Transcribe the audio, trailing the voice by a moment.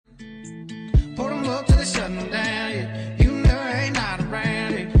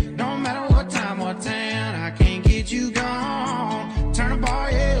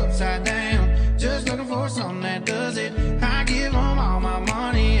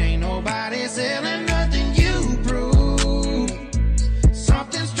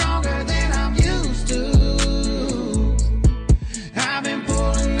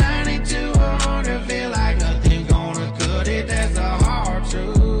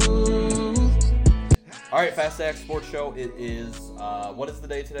All right, Fast Act Sports Show. It is, what is the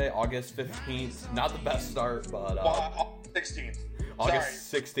day today? August 15th. Not the best start, but... August 16th.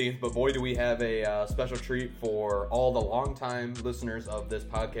 August 16th, but boy, do we have a special treat for all the longtime listeners of this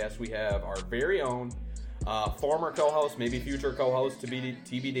podcast. We have our very own former co-host, maybe future co-host, to be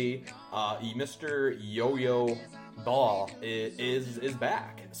TBD, Mr. Yo-Yo Ball is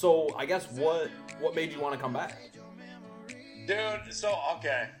back. So I guess what made you want to come back? Dude, so,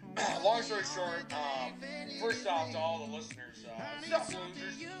 okay. Long story short, first off to all the listeners, sup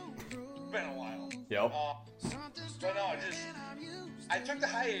losers, it's been a while. Yep. But no, I took the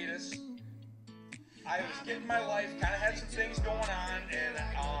hiatus. I was getting my life, kind of had some things going on,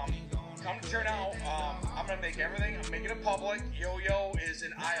 and come to turn out, I'm going to make everything, I'm making it public. Yo-Yo is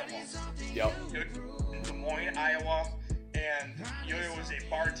in Iowa. Yep. In Des Moines, Iowa, and Yo-Yo is a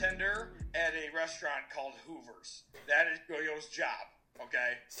bartender at a restaurant called Hoover's. That is Yo-Yo's job,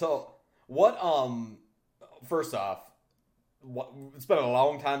 okay? So, what, first off, it's been a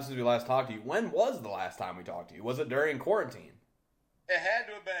long time since we last talked to you. When was the last time we talked to you? Was it during quarantine? It had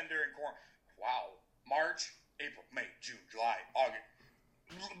to have been during quarantine. Wow. March, April, May, June, July, August.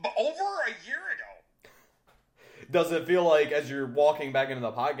 But over a year ago. Does it feel like as you're walking back into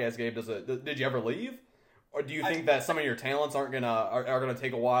the podcast game, did you ever leave? Or do you think that some of your talents are gonna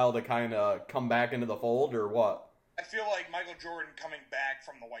take a while to kind of come back into the fold, or what? I feel like Michael Jordan coming back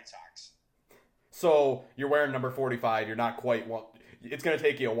from the White Sox. So you're wearing number 45. You're not quite. It's gonna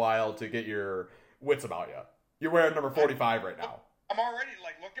take you a while to get your wits about you. You're wearing number 45 right now. I'm already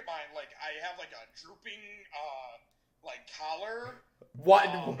look at mine. I have a drooping collar. What?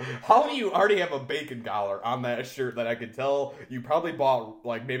 How do you already have a bacon collar on that shirt that I could tell you probably bought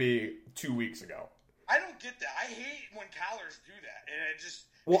maybe 2 weeks ago? I don't get that. I hate when collars do that, and it just.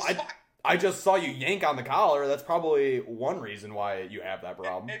 Well, I just saw you yank on the collar. That's probably one reason why you have that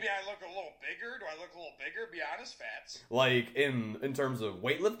problem. Maybe I look a little bigger. Do I look a little bigger? Be honest, Fats. Like in terms of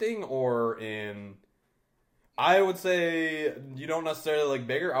weightlifting, or in. I would say you don't necessarily look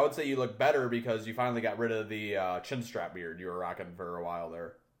bigger. I would say you look better because you finally got rid of the chin strap beard you were rocking for a while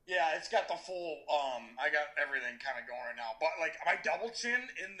there. Yeah, it's got the full, I got everything kind of going right now. But, my double chin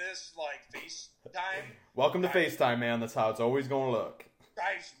in this, FaceTime. Welcome to FaceTime, man. That's how it's always going to look.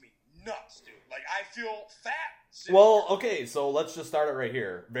 Drives me nuts, dude. I feel fat. Well, okay, so let's just start it right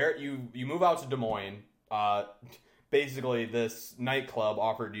here. You move out to Des Moines. Basically, this nightclub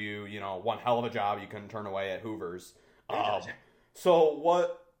offered you, one hell of a job you couldn't turn away at Hoover's. So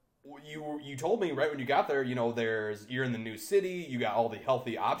what you told me right when you got there, you're in the new city. You got all the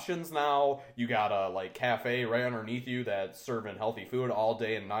healthy options now. You got a cafe right underneath you that's serving healthy food all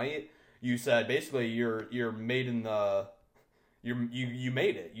day and night. You said basically you're made in the. You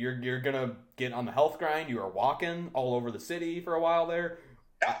made it. You're gonna get on the health grind. You are walking all over the city for a while there.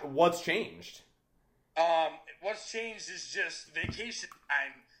 What's changed? What's changed is just vacation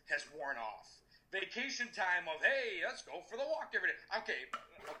time has worn off. Vacation time of, hey, let's go for the walk every day. Okay,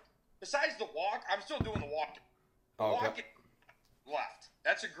 besides the walk, I'm still doing the walking. Walking left.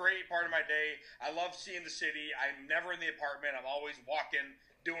 That's a great part of my day. I love seeing the city. I'm never in the apartment. I'm always walking,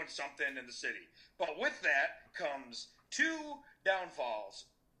 doing something in the city. But with that comes two downfalls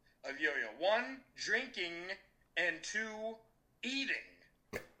of Yo-Yo. One, drinking, and two, eating.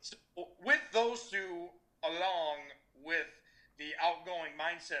 So with those two, along with the outgoing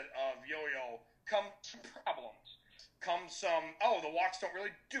mindset of Yo-Yo, come some problems. Come some, the walks don't really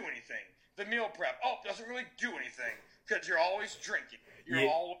do anything. The meal prep, doesn't really do anything. Because you're always drinking.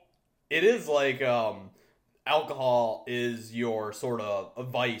 It is like, alcohol is your sort of a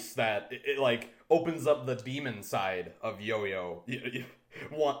vice that, it opens up the demon side of Yo-Yo.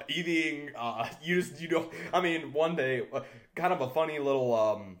 Eating, one day, kind of a funny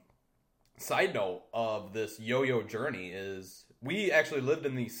little, side note of this Yo-Yo journey is we actually lived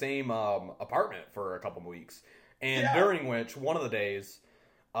in the same apartment for a couple of weeks, and during which one of the days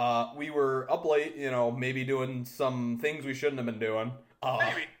we were up late, maybe doing some things we shouldn't have been doing,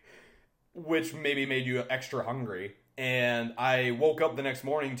 which maybe made you extra hungry. And I woke up the next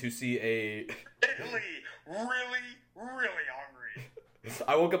morning to see really hungry.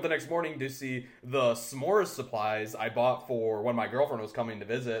 I woke up the next morning to see the s'mores supplies I bought for when my girlfriend was coming to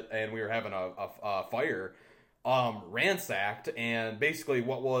visit, and we were having a fire, ransacked, and basically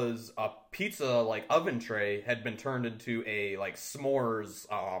what was a pizza oven tray had been turned into a s'mores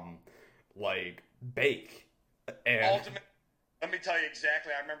bake. And Ultimate. Let me tell you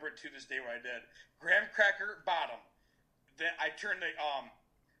exactly. I remember it to this day what I did. Graham cracker bottom. Then I turned the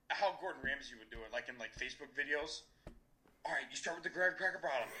how Gordon Ramsay would do it, in Facebook videos. All right, you start with the graham cracker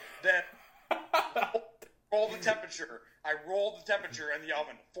bottom. Then roll the temperature. I rolled the temperature in the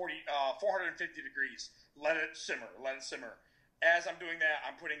oven 450 degrees. Let it simmer. As I'm doing that,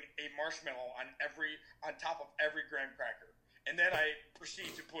 I'm putting a marshmallow on top of every graham cracker, and then I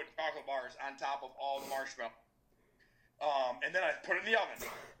proceed to put chocolate bars on top of all the marshmallow. And then I put it in the oven.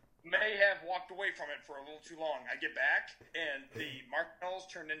 May have walked away from it for a little too long. I get back, and the marshmallows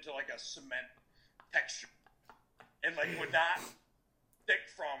turned into like a cement texture, and like would not stick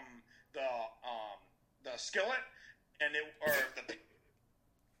from the skillet, and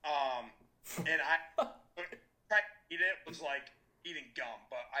and I trying to eat it was like eating gum,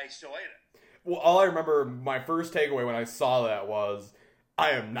 but I still ate it. Well, all I remember, my first takeaway when I saw that was, I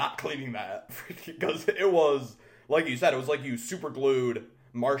am not cleaning that, because it was, like you said, it was like you super glued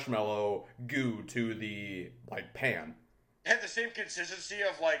marshmallow goo to the like pan. It had the same consistency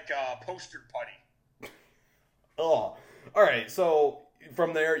of like poster putty. Oh, all right. So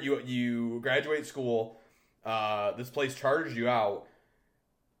from there, you graduate school. This place charged you out.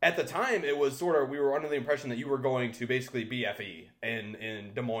 At the time, it was sort of, we were under the impression that you were going to basically BFE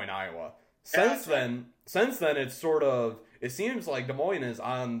in Des Moines, Iowa. Since then, it's sort of, it seems like Des Moines is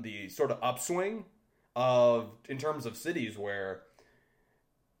on the sort of upswing in terms of cities where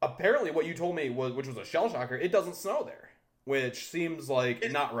apparently what you told me which was a shell shocker, it doesn't snow there, which seems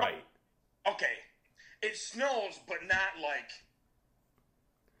like not right. Okay. It snows, but not like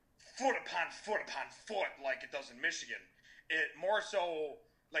foot upon foot like it does in Michigan. It more so,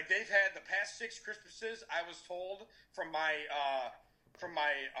 like they've had the past 6 Christmases, I was told from my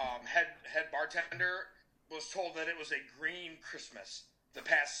head bartender, was told that it was a green Christmas the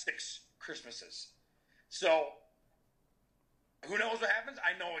past 6 Christmases. So who knows what happens?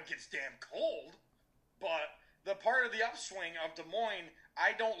 I know it gets damn cold, but the part of the upswing of Des Moines,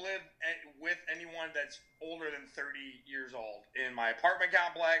 I don't live with anyone that's older than 30 years old in my apartment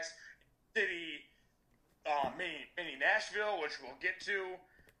complex, city, mini Nashville, which we'll get to.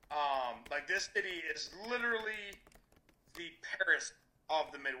 Like this city is literally the Paris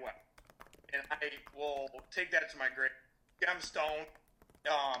of the Midwest, and I will take that to my grave. Gemstone.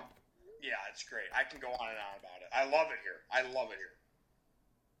 Yeah, it's great. I can go on and on about it. I love it here.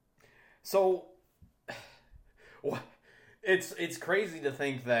 So, it's crazy to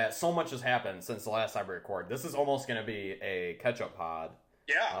think that so much has happened since the last time we recorded. This is almost going to be a catch-up pod,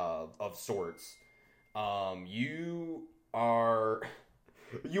 of sorts. You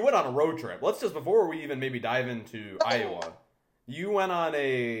went on a road trip. Let's just, before we even maybe dive into Iowa, you went on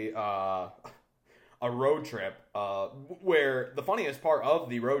a road trip where the funniest part of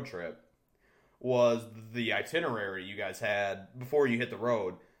the road trip was the itinerary you guys had before you hit the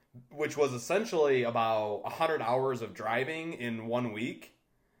road, which was essentially about 100 hours of driving in 1 week.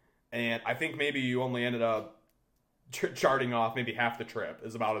 And I think maybe you only ended up charting off maybe half the trip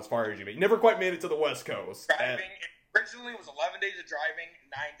is about as far as you made. You never quite made it to the West Coast. Originally, it was 11 days of driving,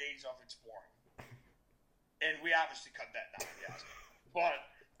 9 days of exploring. And we obviously cut that down, yes. But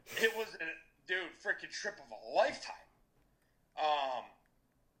it was a, freaking trip of a lifetime.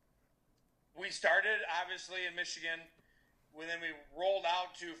 We started, obviously, in Michigan. Then we rolled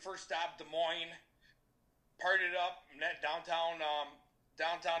out to first stop Des Moines, partied up, downtown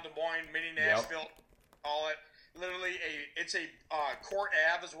Des Moines, mini Nashville, call it. Literally, it's a Court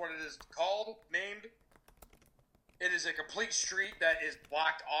Ave is what it is named. It is a complete street that is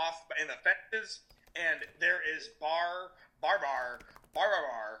blocked off in the fences, and there is bar,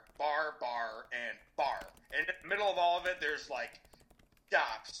 and bar. And in the middle of all of it, there's like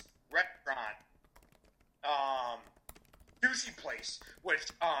shops, restaurant, sushi place,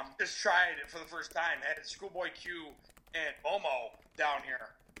 which just tried it for the first time. Had Schoolboy Q and Momo down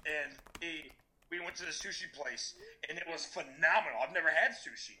here, and we went to the sushi place, and it was phenomenal. I've never had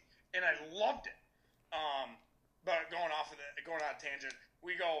sushi, and I loved it. But going on a tangent,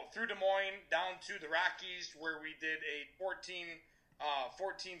 we go through Des Moines down to the Rockies, where we did a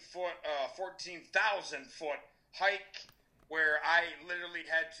 14,000 foot hike, where I literally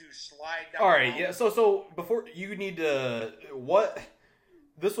had to slide down. All right, yeah. So before you need to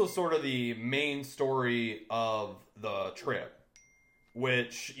this was sort of the main story of the trip,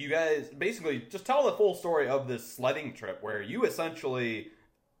 which you guys basically just tell the full story of this sledding trip where you essentially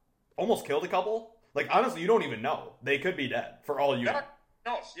almost killed a couple. Like, honestly, you don't even know. They could be dead, for all you know.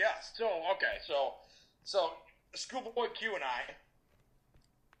 No, yes. So Schoolboy Q and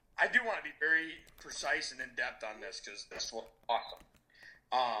I do want to be very precise and in-depth on this, because this was awesome.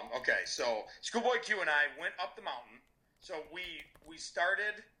 Okay, so Schoolboy Q and I went up the mountain. So we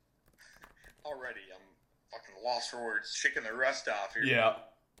started already. I'm fucking lost for words, shaking the rust off here. Yeah.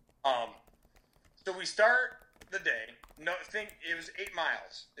 So we start the day. No, I think it was 8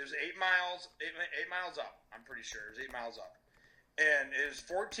 miles. It was 8 miles, 8 miles up. I'm pretty sure it was 8 miles up, and it was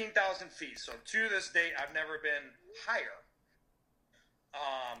 14,000 feet. So to this date, I've never been higher.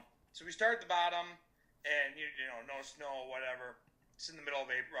 So we start at the bottom, and you know, no snow, whatever. It's in the middle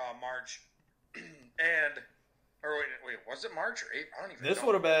of April, March, and wait, was it March or April? I don't even know. This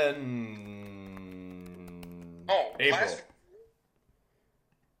would have been April.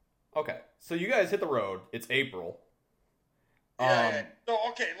 Okay, so you guys hit the road. It's April. Yeah. So,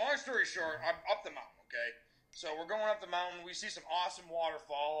 okay, long story short, I'm up the mountain, okay? So we're going up the mountain. We see some awesome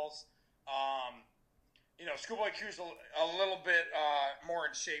waterfalls. You know, Schoolboy Q's a little bit more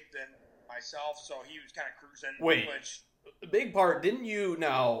in shape than myself, so he was kind of cruising. Wait, big part, didn't you,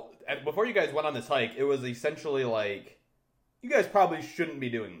 now, before you guys went on this hike, it was essentially like, you guys probably shouldn't be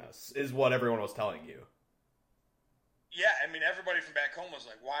doing this, is what everyone was telling you. Yeah, I mean, everybody from back home was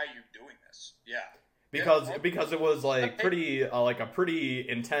like, "Why are you doing this?" Yeah, because it was like pretty like a pretty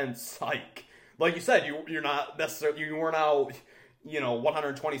intense hike. Like you said, you're not necessarily, you weren't out,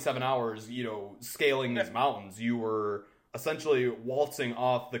 127 hours, scaling these mountains. You were essentially waltzing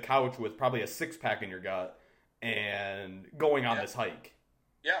off the couch with probably a 6-pack in your gut and going on this hike.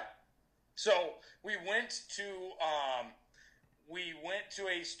 Yeah. So we went to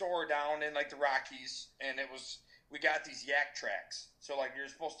a store down in like the Rockies, and we got these yak tracks. So like you're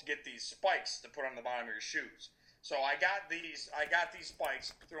supposed to get these spikes to put on the bottom of your shoes. So I got these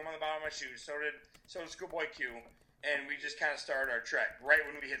spikes, threw them on the bottom of my shoes. So did Schoolboy Q, and we just kind of started our trek right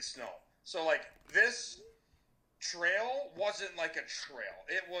when we hit snow. So like this trail wasn't like a trail.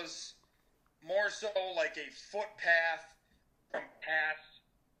 It was more so like a footpath from past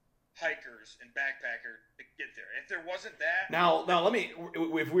hikers and backpackers to get there. If there wasn't that... Now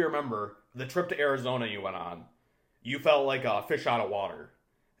if we remember, the trip to Arizona you went on, you felt like a fish out of water.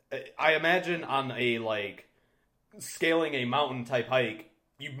 I imagine on a, like, scaling a mountain type hike,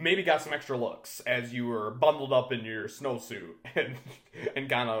 you maybe got some extra looks as you were bundled up in your snowsuit and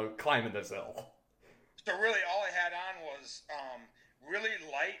kind of climbing this hill. So really all I had on was really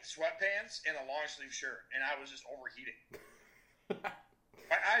light sweatpants and a long sleeve shirt, and I was just overheating.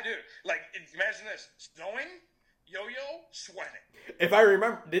 I do. Like, imagine this. Snowing, yo-yo, sweating. If I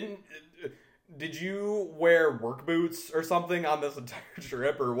remember, did you wear work boots or something on this entire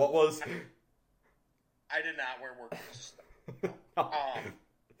trip, or what was... I did not wear work boots.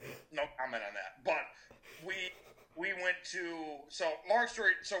 No comment on that. But we went to... So, long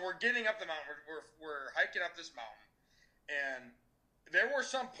story... So, we're getting up the mountain. We're hiking up this mountain. And there were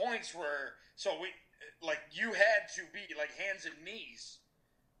some points where... So, you had to be, like, hands and knees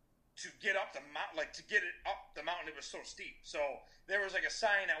to get up the mountain, like to get it up the mountain. It was so steep. So there was like a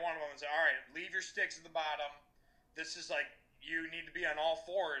sign at one of them that said, "All right, leave your sticks at the bottom. This is like, you need to be on all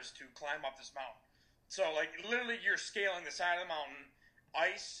fours to climb up this mountain." So like literally you're scaling the side of the mountain,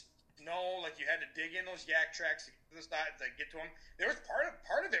 ice, snow, like you had to dig in those yak tracks to get to the side to get to them. There was part of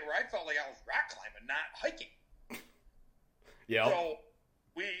it where I felt like I was rock climbing, not hiking. Yeah. So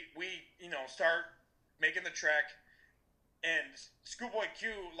we start making the trek. And Schoolboy Q,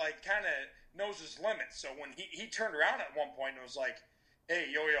 like, kind of knows his limits. So when he turned around at one point and was like, "Hey,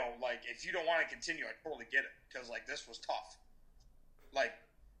 yo-yo, like, if you don't want to continue, I totally get it. Because, like, this was tough. Like,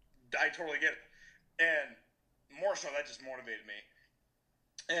 I totally get it." And more so, that just motivated me.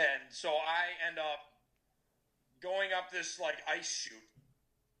 And so I end up going up this, like, ice chute.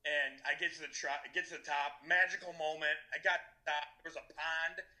 And I get to the top. Magical moment. I got to the top. There was a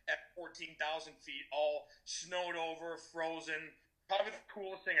pond at 14,000 feet, all snowed over, frozen. Probably the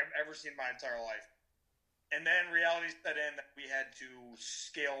coolest thing I've ever seen in my entire life. And then reality set in that we had to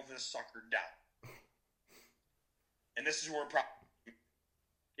scale this sucker down. And this is where it probably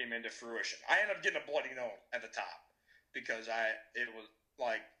came into fruition. I ended up getting a bloody nose at the top because it was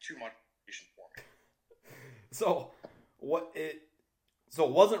like too much for me. So it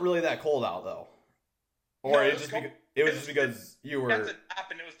wasn't really that cold out, though? Or it was just because you were... At the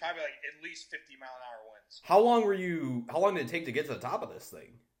top, and it was probably like at least 50-mile-an-hour winds. How long did it take to get to the top of this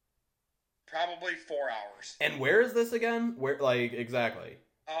thing? Probably 4 hours. And where is this again? Where, like, exactly?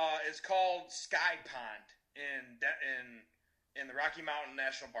 It's called Sky Pond in the Rocky Mountain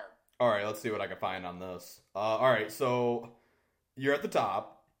National Park. All right, let's see what I can find on this. All right, so you're at the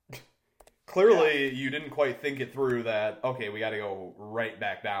top. Clearly, you didn't quite think it through that, okay, we got to go right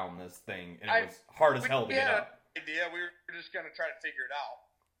back down this thing, and it was hard as hell to get up. Idea. We were just going to try to figure it out.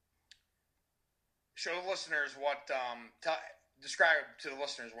 Show the listeners what, describe to the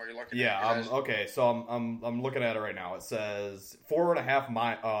listeners what you're looking at. Yeah, okay, so I'm looking at it right now. It says 4.5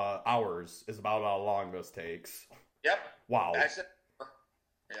 hours is about how long this takes. Yep. Wow. That's it.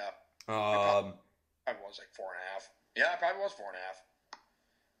 Yeah. Probably was like 4.5. Yeah, it probably was 4.5.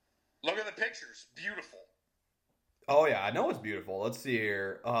 Look at the pictures. Beautiful. Oh yeah, I know it's beautiful. Let's see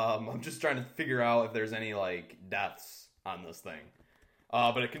here. I'm just trying to figure out if there's any like deaths on this thing.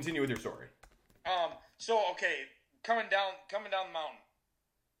 But continue with your story. So okay, coming down the mountain.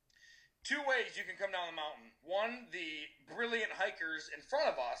 Two ways you can come down the mountain. One, the brilliant hikers in front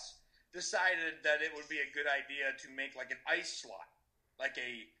of us decided that it would be a good idea to make like an ice slide, like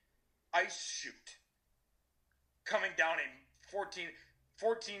a ice chute, coming down a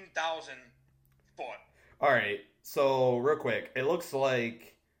 14,000 foot. All right. So real quick, it looks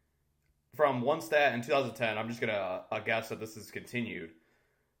like from one stat in 2010. I'm just gonna guess that this is continued.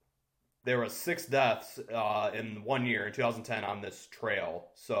 There were 6 deaths in 1 year in 2010 on this trail.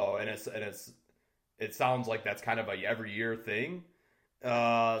 So it sounds like that's kind of a every year thing.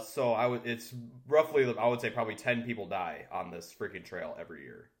 So it's roughly, I would say probably 10 people die on this freaking trail every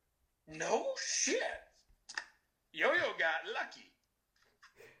year. No shit. Yo-Yo got lucky.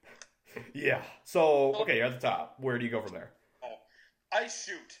 Yeah. So okay, you're at the top. Where do you go from there? Oh, ice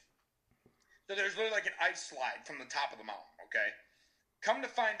chute. So there's literally like an ice slide from the top of the mountain. Okay. Come to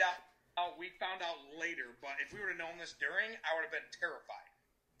find out. We found out later, but if we would have known this during, I would have been terrified.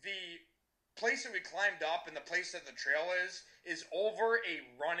 The place that we climbed up and the place that the trail is over a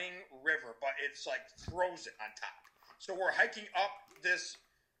running river, but it's like frozen on top. So we're hiking up this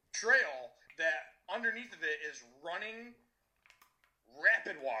trail that underneath of it is running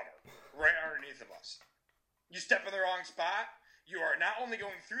rapid water right underneath of us. You step in the wrong spot, you are not only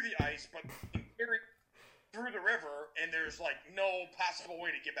going through the ice, but carried through the river, and there's like no possible way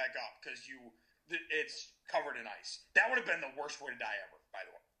to get back up because it's covered in ice. That would have been the worst way to die ever, by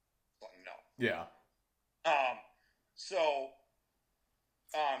the way. Let me know. Yeah. So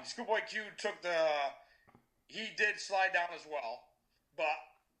Schoolboy Q he did slide down as well, but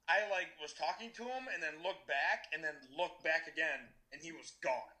I like was talking to him and then looked back and then looked back again, and he was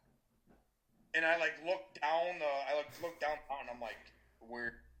gone. And I like looked down and I'm like,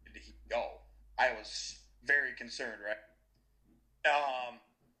 where did he go? I was very concerned, right?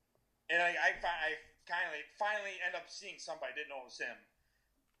 And I finally end up seeing somebody, didn't know it was him.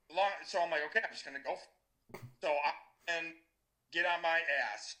 So I'm like, okay, I'm just gonna go. So I get on my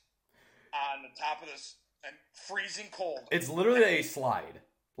ass on the top of this and freezing cold. It's literally a slide,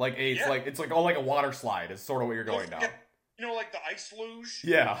 like it's like a water slide. Is sort of what you're going down. You know, like the ice luge.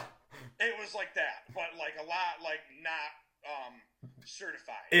 Yeah. It was like that, but like a lot, like not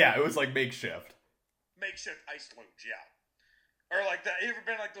certified. Yeah, it was like makeshift Ice luge, yeah. Or like you ever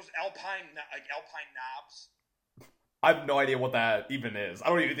been like those alpine knobs? I have no idea what that even is. I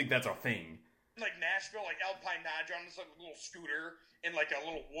don't even think that's a thing. Like Nashville, like alpine knobs, you're on this like little scooter in like a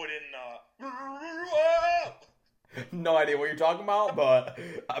little wooden. No idea what you're talking about, but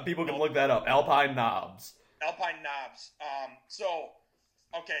people can look that up. Alpine knobs. Alpine knobs. So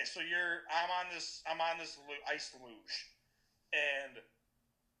I'm on this ice luge, and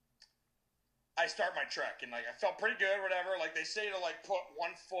I start my trek, and like I felt pretty good, whatever. Like they say to like put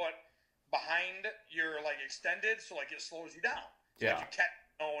one foot behind your like extended, so like it slows you down. So yeah. Like you catch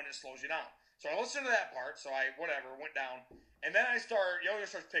and it slows you down. So I listened to that part. So I went down, and then Yo-Yo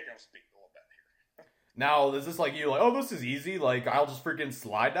starts picking up speed a little bit here. Now is this like you like, oh, this is easy, like I'll just freaking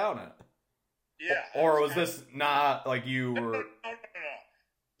slide down it? Yeah. Or was this not like you were? No.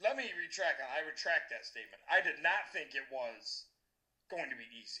 Let me retract. I retract that statement. I did not think it was going to be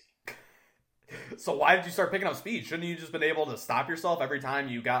easy. So why did you start picking up speed? Shouldn't you just been able to stop yourself every time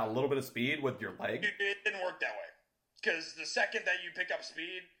you got a little bit of speed with your leg? It didn't work that way. Because the second that you pick up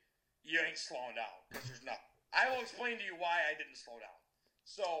speed, you ain't slowing down. Because there's nothing. I will explain to you why I didn't slow down.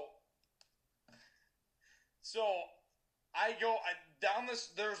 So I go down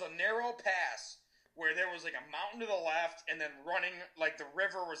this. There's a narrow pass where there was like a mountain to the left, and then running like the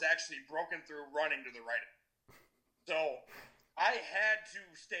river was actually broken through, running to the right. So I had to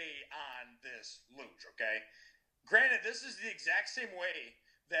stay on this luge, okay? Granted, this is the exact same way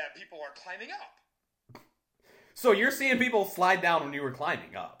that people are climbing up. So you're seeing people slide down when you were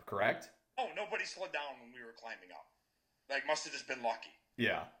climbing up, correct? Oh, nobody slid down when we were climbing up. Like, must have just been lucky.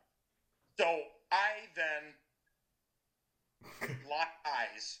 Yeah. So I then lock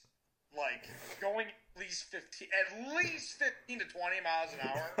eyes, like going at least 15 to 20 miles an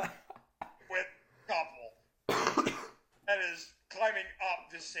hour with a couple that is climbing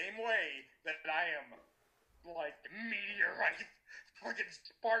up the same way that I am, like, meteorite, fucking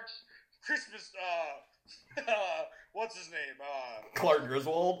Sparks, Christmas, what's his name? Clark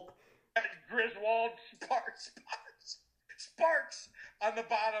Griswold? Griswold, Sparks on the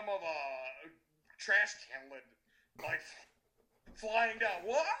bottom of a trash can lid, like, flying down.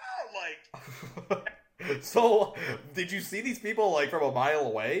 Whoa! Like, So, did you see these people like from a mile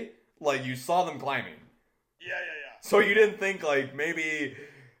away? Like you saw them climbing. Yeah. So you didn't think like maybe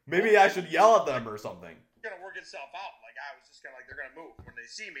I should yell at them or something. It's gonna work itself out. Like I was just gonna like they're gonna move when they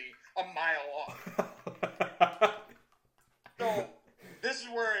see me a mile off. So this is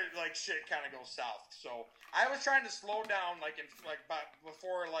where like shit kind of goes south. So I was trying to slow down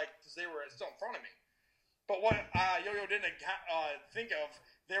before because they were still in front of me. But what Yo-Yo didn't think of,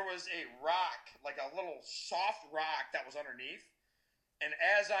 there was a rock, like a little soft rock that was underneath. And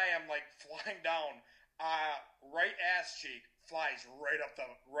as I am like flying down, right ass cheek flies right up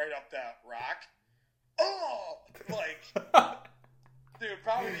that rock. Oh, like, dude,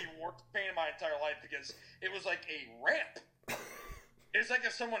 probably the worst pain in my entire life because it was like a ramp. It's like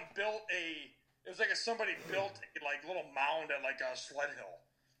if somebody built a like little mound at like a sled hill.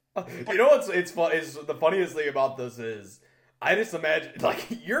 You know what's the funniest thing about this is I just imagine like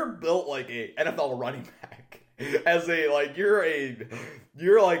you're built like a NFL running back as a like you're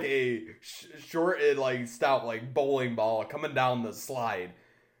like a short and like stout like bowling ball coming down the slide.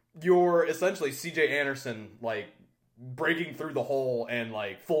 You're essentially CJ Anderson like breaking through the hole and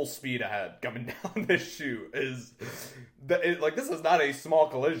like full speed ahead coming down this chute is like this is not a small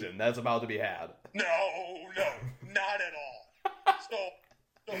collision that's about to be had. No, not at all.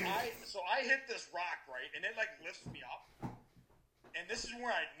 So I hit this rock, right, and it like lifts me up, and this is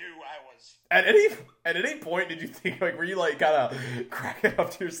where I knew I was. At any point did you think like were you like kind of cracking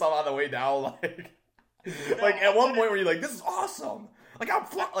up to yourself on the way down like like at one point were you like this is awesome like I'm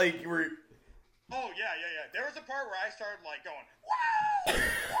like you were. Oh yeah. There was a part where I started like going wow.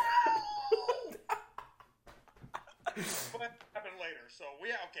 But that happened later. So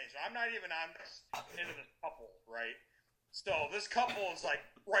so I'm not even on this into this couple, right? So this couple is like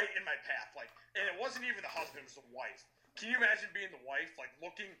right in my path, like, and it wasn't even the husband, it was the wife. Can you imagine being the wife, like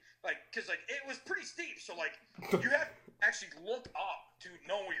looking, like, because like it was pretty steep, so like you have to actually look up to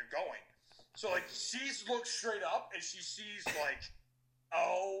know where you're going. So like she's looked straight up and she sees like,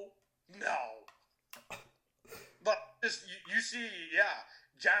 oh no, but this you see,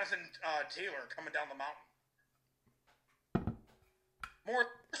 Jonathan Taylor coming down the mountain.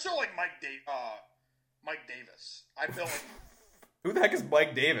 More so like Mike Davis. I feel like. Who the heck is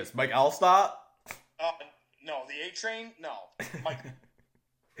Mike Davis? Mike Alstott? No, the A Train. No, Mike.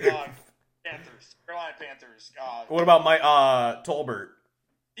 Panthers, Carolina Panthers. What about Mike Tolbert?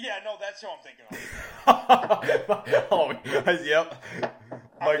 Yeah, no, that's who I'm thinking of. Oh, yep.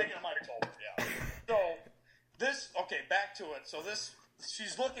 I'm thinking of Mike Tolbert. Yeah. So back to it. So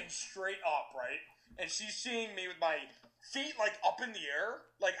she's looking straight up, right, and she's seeing me with my feet like up in the air,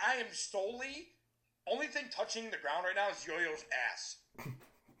 like I am solely. Only thing touching the ground right now is Yo-Yo's ass.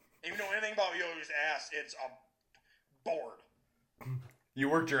 If you know anything about Yo-Yo's ass, it's a board. You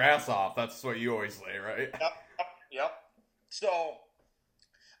worked your ass off. That's what you always say, right? Yep. So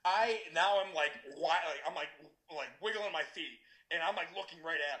I'm like wiggling my feet, and I'm like looking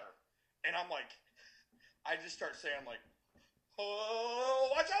right at her, and I'm like, I just start saying like,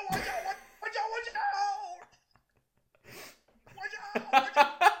 oh, watch out, watch out, watch out, watch out, watch out, watch out.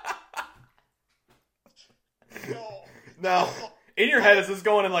 Now, in your head, is this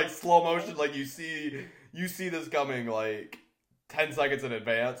going in like slow motion? Like you see this coming like 10 seconds in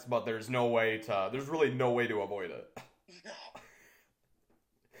advance, but there's really no way to avoid it. No,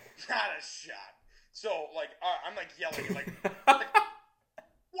 not a shot. So like, I'm like yelling like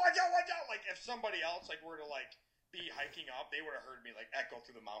watch out! Like if somebody else like were to like be hiking up, they would have heard me like echo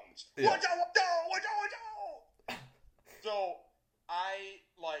through the mountains. Yeah. Watch out! So I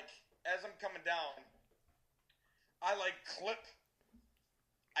like as I'm coming down. I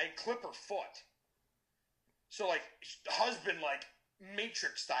clip her foot. So like husband like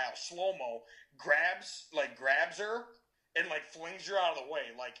Matrix style slow-mo grabs her and like flings her out of the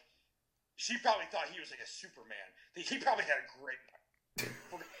way. Like she probably thought he was like a Superman. He probably had a great night.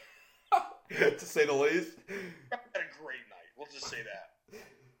 To say the least. He probably had a great night. We'll just say that.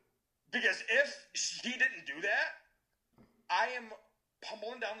 Because if he didn't do that, I am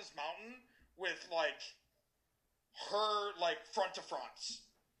pummeling down this mountain with like her like front to fronts,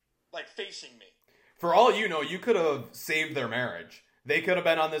 like facing me. For all you know, you could have saved their marriage. They could have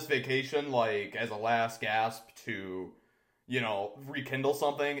been on this vacation like as a last gasp to, rekindle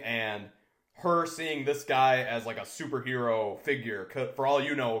something, and her seeing this guy as like a superhero figure could, for all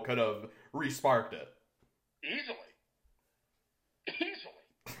you know, could have re-sparked it. Easily.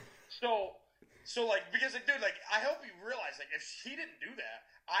 So like because like dude, like I hope you realize like if she didn't do that,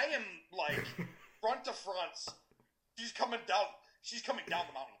 I am like front to fronts. She's coming down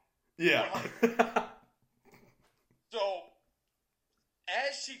the mountain. Yeah. So,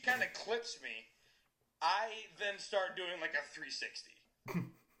 as she kind of clips me, I then start doing like a 360.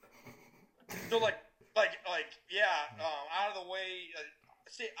 So out of the way,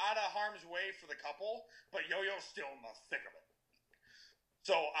 stay out of harm's way for the couple, but Yo-Yo's still in the thick of it.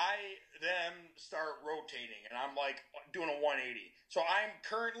 So I then start rotating, and I'm like doing a 180. So I'm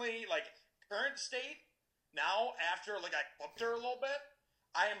currently current state now. After I flipped her a little bit,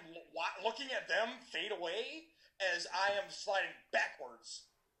 I am looking at them fade away as I am sliding backwards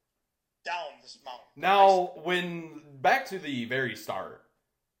down this mountain. Now, back to the very start,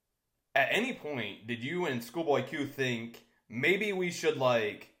 at any point did you and Schoolboy Q think maybe we should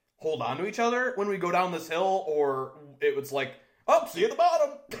hold on to each other when we go down this hill, or it was oh, see you at the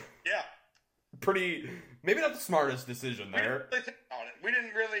bottom? Yeah. Maybe not the smartest decision there. We didn't really think about it.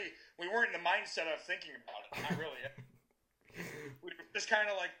 We weren't in the mindset of thinking about it. Not really. We were just kind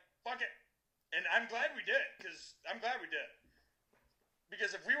of fuck it. And I'm glad we did,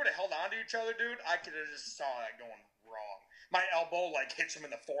 because if we would have held on to each other, dude, I could have just saw that going wrong. My elbow hits him in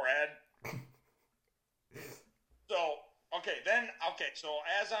the forehead. So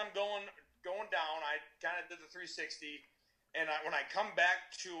as I'm going down, I kind of did the 360, and when I come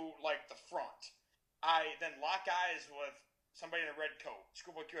back to the front, I then lock eyes with somebody in a red coat.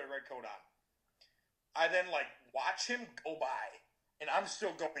 Schoolboy Q had a red coat on. I then watch him go by, and I'm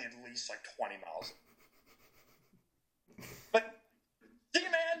still going at least 20 miles. But see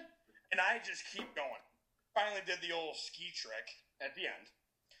you, man, and I just keep going. Finally, did the old ski trick at the end,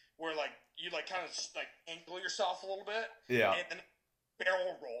 where you kind of ankle yourself a little bit, yeah, and then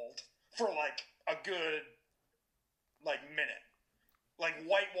barrel rolled for a good minute,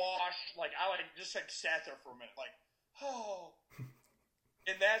 whitewash. I just sat there for a minute, oh,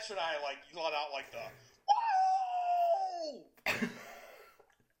 and that's when I let out the whoa.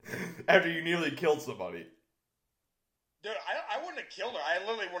 After you nearly killed somebody. Dude, I wouldn't have killed her. I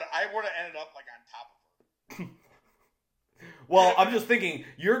literally would have ended up on top of her. Well, I'm just thinking,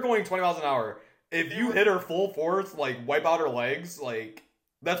 you're going 20 miles an hour. If you hit her full force, wipe out her legs,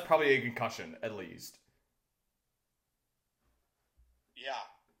 that's probably a concussion, at least. Yeah.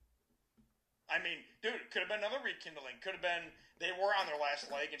 I mean, dude, it could have been another rekindling. Could have been they were on their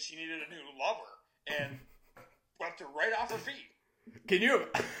last leg and she needed a new lover and swept her right off her feet. Can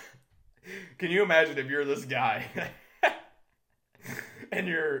you imagine if you're this guy and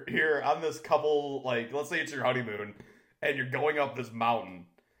you're here on this couple, let's say it's your honeymoon, and you're going up this mountain,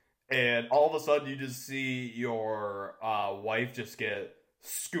 and all of a sudden you just see your wife just get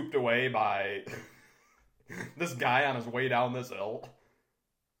scooped away by this guy on his way down this hill.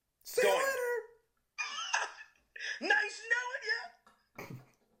 See you later. Nice knowing you.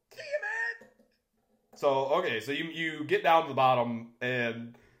 See you, man. So you get down to the bottom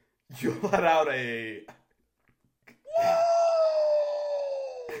and you let out a whoa!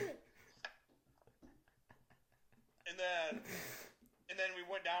 And then we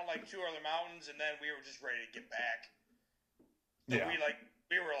went down 2 other mountains, and then we were just ready to get back. So yeah.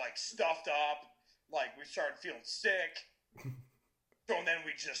 we were stuffed up, we started feeling sick. So and then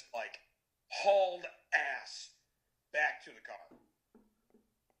we just hauled ass back to the car.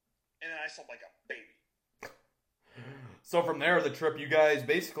 And then I slept like a baby. So from there, the trip, you guys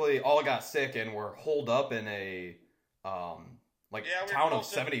basically all got sick and were holed up in a town of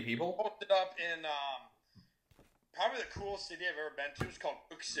 70 people. Posted up in probably the coolest city I've ever been to. It's called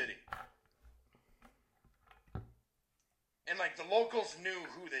Cook City, and the locals knew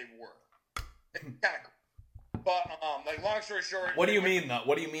who they were. It's kind of cool. But long story short, what do you mean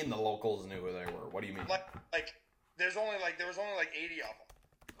the locals knew who they were? What do you mean? There was only 80 of them.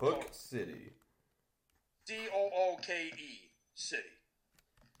 Cook City. Cooke City.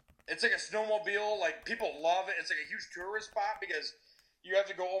 It's a snowmobile. People love it. It's a huge tourist spot because you have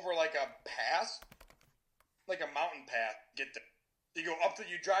to go over a pass, a mountain path. Get there. You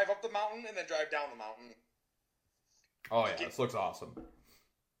drive up the mountain and then drive down the mountain. Oh yeah, this looks awesome.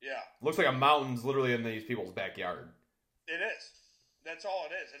 Yeah. Looks like a mountain's literally in these people's backyard. It is. That's all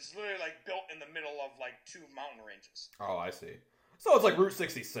it is. It's literally built in the middle of 2 mountain ranges. Oh, I see. So it's Route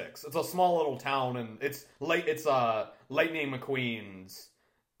 66. It's a small little town, and it's Lightning McQueen's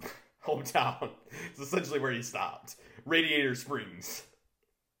hometown. It's essentially where he stopped. Radiator Springs.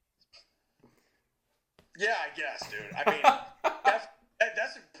 Yeah, I guess, dude. I mean,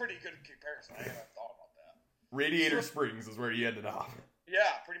 that's a pretty good comparison. I haven't thought about that. Radiator Springs is where he ended up.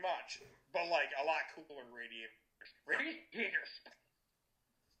 Yeah, pretty much. But a lot cooler Radiator Springs.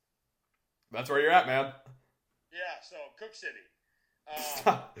 That's where you're at, man. Yeah, so Cook City.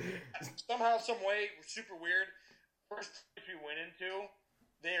 Somehow, some way, super weird. First place we went into,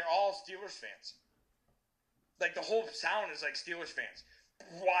 they are all Steelers fans. The whole town is Steelers fans.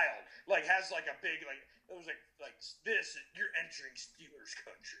 wild. Like has like a big like it was like this. You're entering Steelers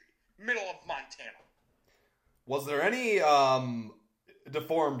country, middle of Montana. Was there any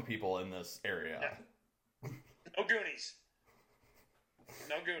deformed people in this area? Yeah. No Goonies.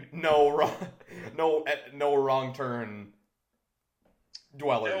 No Goonies. No wrong turn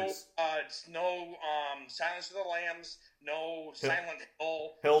dwellers. No Silence of the Lambs. No Silent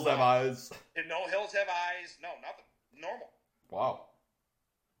Hill. Hills have eyes. No Hills Have Eyes. No, nothing. Normal. Wow.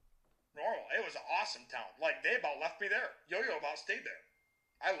 Normal. It was an awesome town. Like, they about left me there. Yo-Yo about stayed there.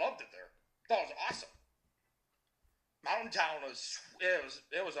 I loved it there. Thought it was awesome. Mountain Town was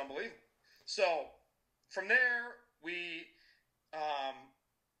unbelievable. So from there we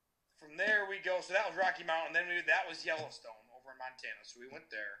go. So that was Rocky Mountain. Then that was Yellowstone over in Montana. So we went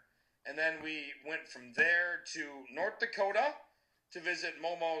there, and then we went from there to North Dakota to visit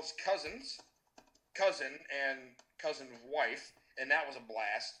Momo's cousin's wife, and that was a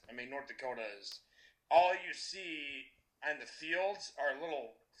blast. I mean, North Dakota is all you see on the fields are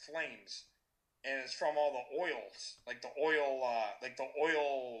little flames. And it's from all the oils, like the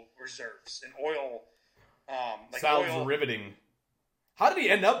oil reserves and oil. Sounds riveting. How did he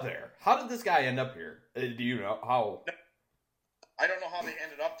end up there? How did this guy end up here? Do you know how? I don't know how they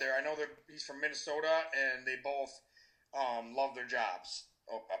ended up there. I know he's from Minnesota, and they both love their jobs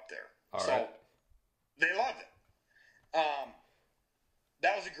up there. All right. They loved it.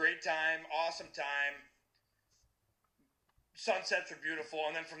 That was a great time, awesome time. Sunsets were beautiful,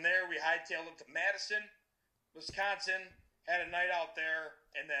 and then from there we hightailed it to Madison, Wisconsin, had a night out there,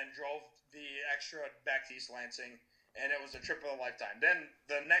 and then drove the extra back to East Lansing, and it was a trip of a lifetime. Then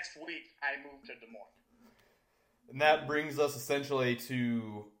the next week I moved to Des Moines. And that brings us essentially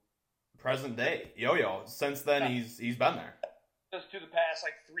to present day. Yo-Yo, since then he's been there. Just to the past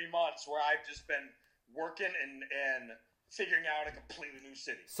 3 months where I've just been working and figuring out a completely new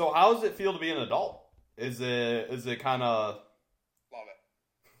city. So how does it feel to be an adult? Is it kind of... Love it.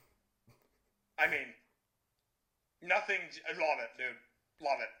 I mean, nothing... I love it, dude.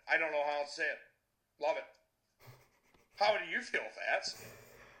 Love it. I don't know how else to say it. Love it. How do you feel, Fats?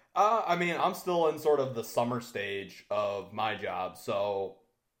 I mean, I'm still in sort of the summer stage of my job, so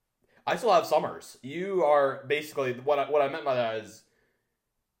I still have summers. You are basically... What I meant by that is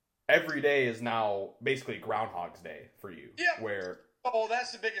every day is now basically Groundhog's Day for you. Yeah. Where... Oh,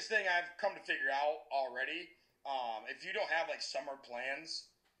 that's the biggest thing I've come to figure out already. If you don't have summer plans,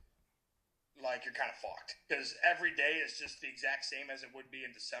 you're kind of fucked, because every day is just the exact same as it would be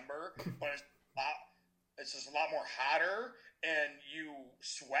in December, but it's just a lot more hotter, and you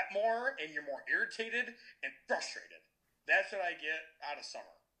sweat more, and you're more irritated and frustrated. That's what I get out of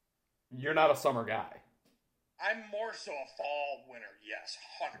summer. You're not a summer guy. I'm more so a fall winter. Yes,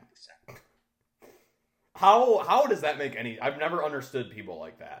 100%. How does that make any... I've never understood people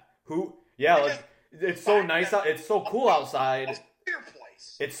like that. It's so nice out. It's so cool outside.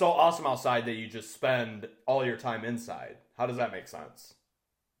 It's so awesome outside that you just spend all your time inside. How does that make sense?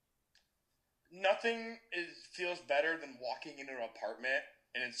 Nothing feels better than walking into an apartment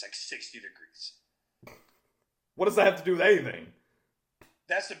and it's 60 degrees. What does that have to do with anything?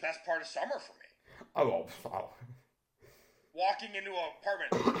 That's the best part of summer for me. Oh. Walking into an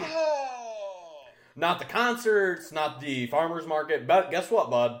apartment. Oh. Not the concerts, not the farmer's market. But guess what,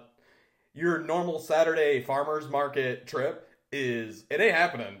 bud? Your normal Saturday farmer's market trip it ain't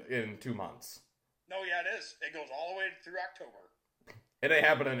happening in 2 months. No, yeah, it is. It goes all the way through October. It ain't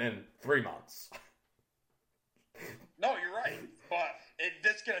happening in 3 months. No, you're right. But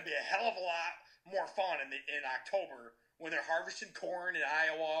it's going to be a hell of a lot more fun in October when they're harvesting corn in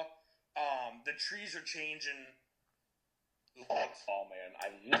Iowa. The trees are changing. Love fall, man.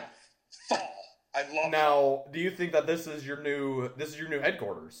 I love fall. I love Now, do you think that this is your new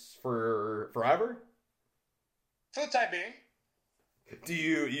headquarters for forever? For the time being. Do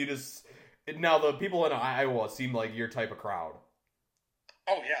you just... Now, the people in Iowa seem like your type of crowd.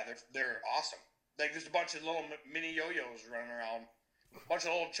 Oh, yeah, they're awesome. There's a bunch of little mini yo-yos running around. A bunch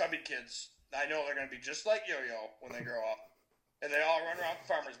of little chubby kids. I know they're going to be just like Yo-Yo when they grow up. And they all run around the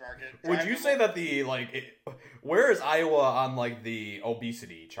farmer's market. Would you say that where is Iowa on the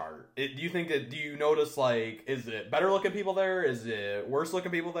obesity chart? Do you notice is it better looking people there? Is it worse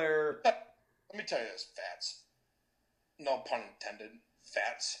looking people there? Let me tell you this, Fats. No pun intended,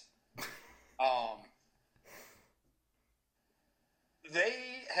 Fats.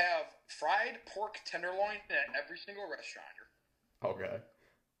 They have fried pork tenderloin at every single restaurant here. Okay.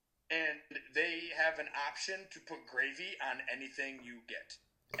 And they have an option to put gravy on anything you get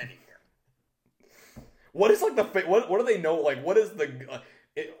anywhere. What is what do they know? What is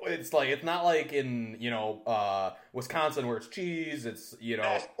It's like it's not like in Wisconsin where it's cheese. It's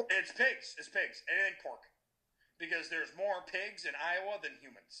No, it's pigs. It's pigs. Anything pork. Because there's more pigs in Iowa than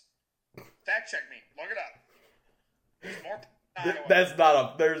humans. Fact check me. Look it up. There's more pigs in Iowa. That's not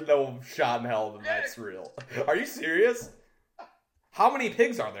a. There's no shot in hell that that's real. Are you serious? How many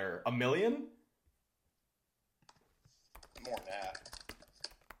pigs are there? 1 million? More than that.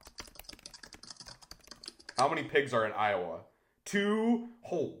 How many pigs are in Iowa?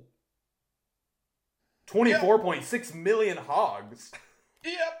 24.6 million hogs.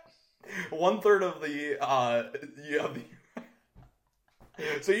 Yep. 1/3 of the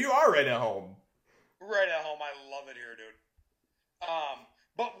So you are right at home. Right at home. I love it here, dude.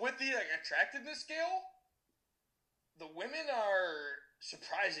 But with the attractiveness scale, the women are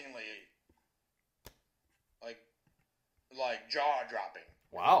surprisingly like jaw dropping.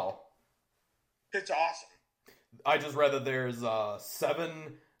 Wow. It's awesome. I just read that there's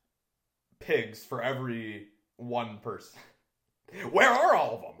 7 pigs for every 1 person. Where are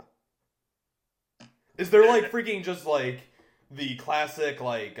all of them? Is there freaking just the classic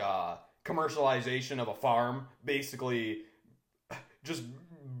commercialization of a farm, basically just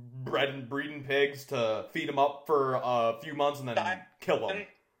breeding pigs to feed them up for a few months and then kill them?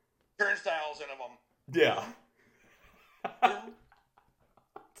 Turnstiles in them. Yeah.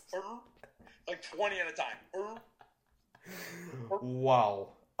 Like 20 at a time.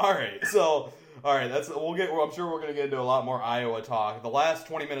 Wow. All right. So, I'm sure we're going to get into a lot more Iowa talk. The last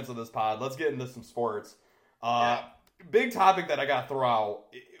 20 minutes of this pod, let's get into some sports. Big topic that I got to throw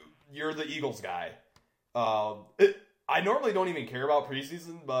out. You're the Eagles guy. I normally don't even care about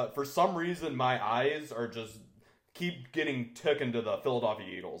preseason, but for some reason my eyes are just keep getting took into the Philadelphia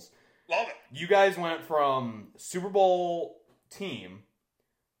Eagles. Love it. You guys went from Super Bowl team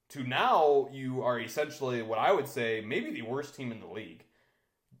to now you are essentially what I would say maybe the worst team in the league.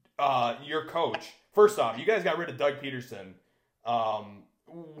 Your coach, first off, you guys got rid of Doug Peterson.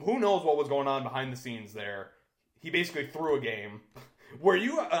 Who knows what was going on behind the scenes there? He basically threw a game. Were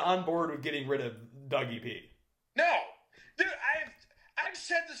you on board with getting rid of Dougie P? No, dude. I've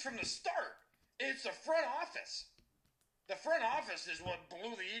said this from the start. It's the front office. The front office is what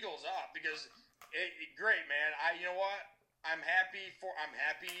blew the Eagles up because great man. You know what? I'm happy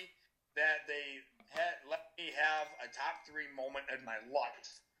that they let me have a top 3 moment in my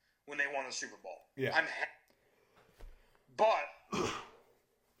life when they won the Super Bowl. Yeah. I'm happy. But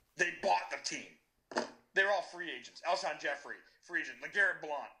they bought the team. They're all free agents. Alshon Jeffrey, free agent. LeGarrette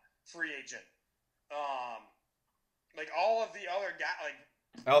Blount, free agent. All of the other guys,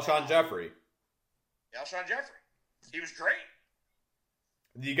 Alshon Jeffrey. Alshon Jeffrey. He was great.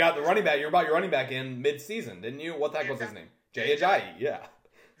 You got the running back. You brought your running back in mid-season, didn't you? What the heck was his name? Jay Ajayi. Yeah.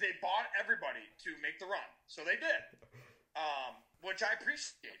 They bought everybody to make the run, so they did, which I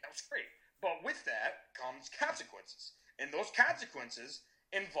appreciate. That was great. But with that comes consequences, and those consequences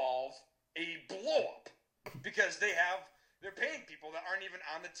involve a blow-up because they're paying people that aren't even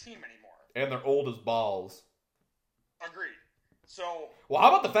on the team anymore, and they're old as balls. Agreed. So, well, how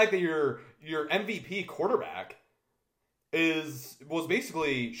about the fact that your MVP quarterback was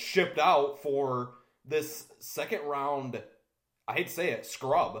basically shipped out for this second round? I hate to say it,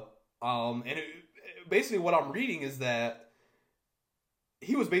 scrub. Basically what I'm reading is that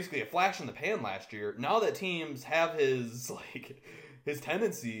he was basically a flash in the pan last year. Now that teams have his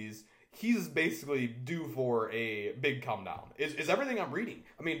tendencies, he's basically due for a big come down. Is everything I'm reading?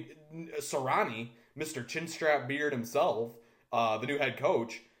 I mean, Sirianni, Mr. Chinstrap Beard himself, the new head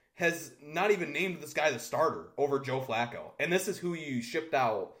coach, has not even named this guy the starter over Joe Flacco. And this is who you shipped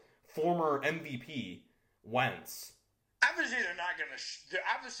out, former MVP Wentz. Obviously, they're not gonna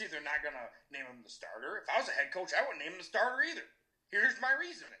name him the starter. If I was a head coach, I wouldn't name him the starter either. Here's my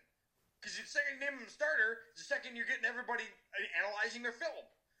reasoning: because the second you name him the starter, the second you're getting everybody analyzing their film.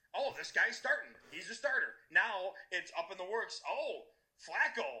 Oh, this guy's starting. He's a starter. Now it's up in the works. Oh,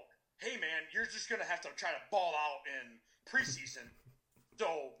 Flacco. Hey man, you're just gonna have to try to ball out in preseason,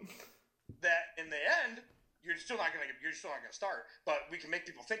 so that in the end. You're still not gonna start, but we can make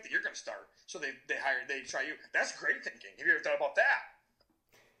people think that you're gonna start. So they try you. That's great thinking. Have you ever thought about that?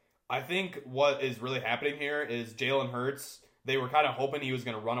 I think what is really happening here is Jalen Hurts. They were kind of hoping he was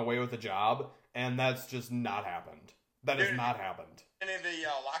gonna run away with the job, and that's just not happened. That has not happened. And in the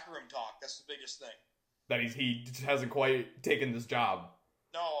locker room talk, that's the biggest thing. That he just hasn't quite taken this job.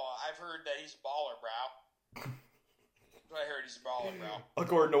 No, I've heard that he's a baller, bro. I heard he's a baller, bro.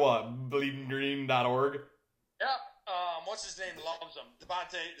 According to what? BleedingGreen.org? Yep. What's his name? Loves him.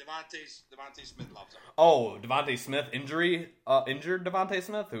 Devontae Smith loves him. Oh, Devontae Smith injured Devontae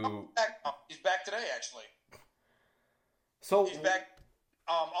Smith, who he's back today, actually. So he's back.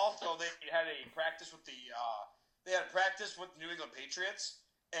 Also, they had a practice with the New England Patriots,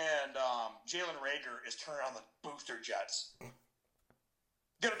 and Jalen Reagor is turning on the booster jets.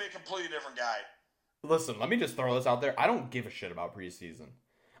 Gonna be a completely different guy. Listen, let me just throw this out there. I don't give a shit about preseason.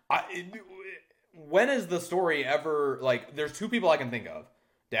 When is the story ever, like, there's two people I can think of.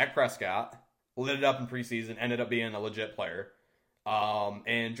 Dak Prescott lit it up in preseason, ended up being a legit player,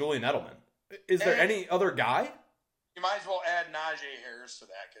 and Julian Edelman. Is there any other guy? You might as well add Najee Harris to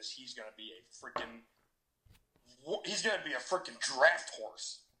that, because he's gonna be a freaking draft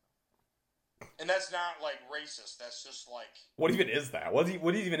horse. And that's not, like, racist. That's just, like... What even is that? What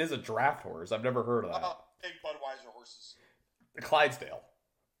even is a draft horse? I've never heard of that. Big Budweiser horses. The Clydesdale.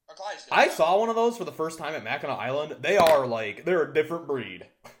 A Clydesdale. I saw one of those for the first time at Mackinac Island. They're a different breed.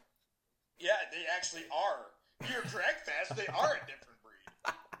 Yeah, they actually are. You're correct, Fast. They are a different breed.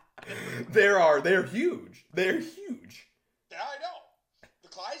 They're huge. They're huge. Yeah, I know. The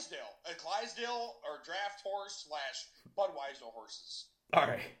Clydesdale. A Clydesdale or draft horse / Budweiser horses. All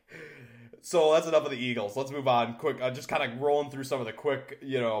right. So that's enough of the Eagles. Let's move on. Quick, just kind of rolling through some of the quick,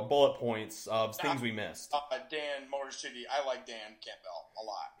 bullet points of things we missed. Dan, Motor City. I like Dan Campbell a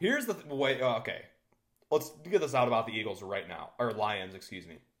lot. Here's the way. Okay. Let's get this out about the Eagles right now. Or Lions, excuse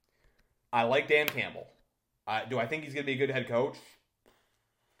me. I like Dan Campbell. Do I think he's going to be a good head coach?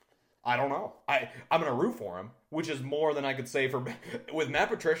 I don't know. I'm going to root for him, which is more than I could say for... With Matt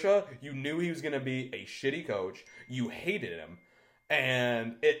Patricia, you knew he was going to be a shitty coach. You hated him.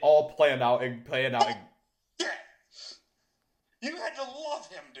 And it all planned out. Yeah. You had to love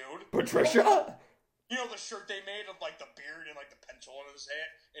him, dude. Patricia? You know the shirt they made of, like, the beard and, like, the pencil in his head,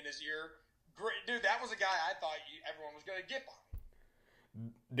 in his ear? Great. Dude, that was a guy I thought everyone was going to get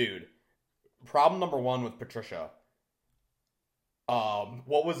behind. Dude, problem number one with Patricia.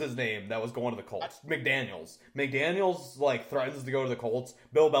 What was his name that was going to the Colts? McDaniels. McDaniels, like, threatens to go to the Colts.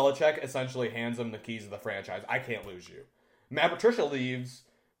 Bill Belichick essentially hands him the keys of the franchise. I can't lose you. Matt Patricia leaves.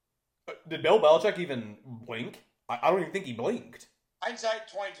 Did Bill Belichick even blink? I don't even think he blinked. Hindsight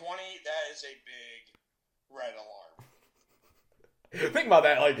 2020, that is a big red alarm. Think about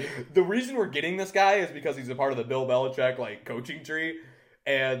that. Like, the reason we're getting this guy is because he's a part of the Bill Belichick, like, coaching tree.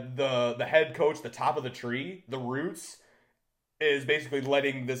 And the head coach, the top of the tree, the roots, is basically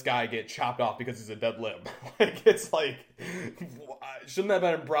letting this guy get chopped off because he's a dead limb. Like, it's like, shouldn't that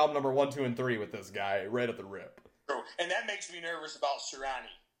have been problem number 1, 2, and 3 with this guy right at the rip? And that makes me nervous about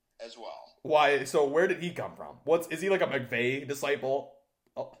Sirianni as well. Why? So where did he come from? Is he like a McVay disciple?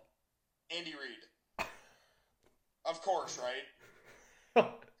 Oh. Andy Reid. Of course,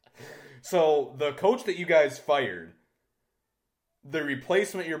 right? So the coach that you guys fired, the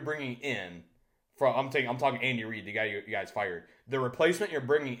replacement you're bringing in I'm talking Andy Reid, the guy you guys fired. The replacement you're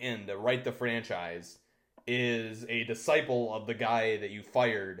bringing in to write the franchise is a disciple of the guy that you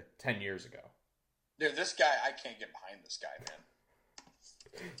fired 10 years ago. Dude, this guy, I can't get behind this guy, man.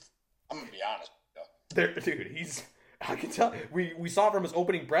 I'm going to be honest. Dude, I can tell. We saw from his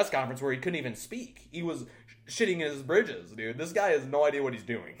opening press conference where he couldn't even speak. He was shitting in his bridges, dude. This guy has no idea what he's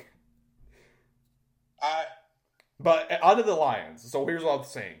doing. But out of the Lions, so here's what I'm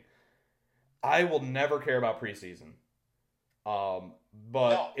saying. I will never care about preseason.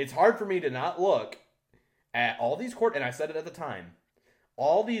 But It's hard for me to not look at all these and I said it at the time,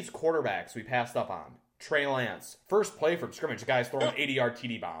 all these quarterbacks we passed up on. Trey Lance, first play from scrimmage, the guy's throwing an 80-yard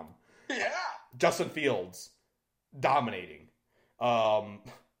TD bomb. Yeah. Justin Fields, dominating.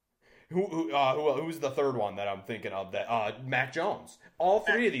 Who's the third one that I'm thinking of? That Mac Jones. All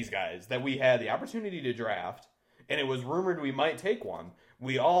three of these guys that we had the opportunity to draft, and it was rumored we might take one.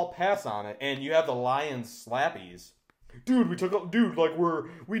 We all pass on it, and you have the Lions slappies. Dude,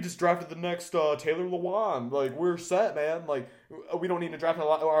 we just drafted the next Taylor Lewan. Like, we're set, man. Like, we don't need to draft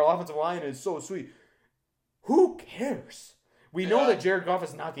our offensive line is so sweet. Who cares? We know that Jared Goff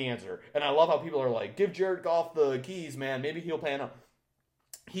is not the answer. And I love how people are like, give Jared Goff the keys, man. Maybe he'll pan out.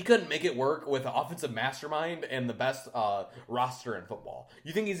 He couldn't make it work with the offensive mastermind and the best roster in football.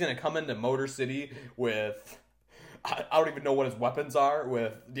 You think he's going to come into Motor City with... I don't even know what his weapons are,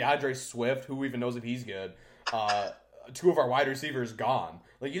 with DeAndre Swift, who even knows if he's good. Two of our wide receivers gone.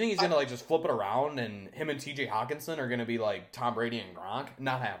 Like, you think he's going to, like, just flip it around and him and TJ Hawkinson are going to be like Tom Brady and Gronk?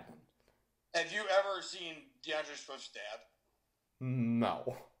 Not happening. Have you ever seen DeAndre Swift's dad?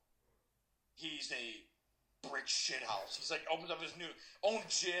 No. He's a brick shithouse. He's, like, opens up his own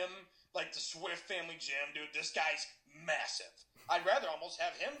gym, like the Swift family gym. Dude, this guy's massive. I'd rather almost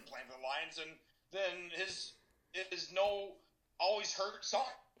have him playing for the Lions than his no always hurt son.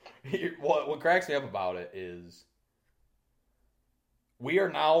 What cracks me up about it is we are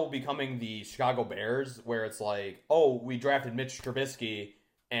now becoming the Chicago Bears, where it's like, oh, we drafted Mitch Trubisky,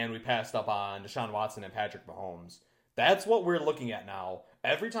 and we passed up on Deshaun Watson and Patrick Mahomes. That's what we're looking at now.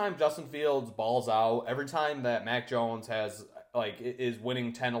 Every time Justin Fields balls out, every time that Mac Jones is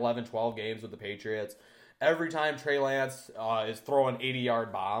winning 10, 11, 12 games with the Patriots, every time Trey Lance is throwing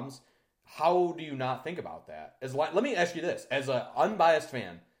 80-yard bombs, how do you not think about that? Let me ask you this. As an unbiased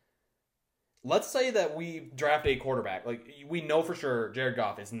fan, let's say that we draft a quarterback. Like, we know for sure Jared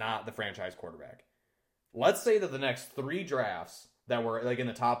Goff is not the franchise quarterback. Let's say that the next 3 drafts that were like in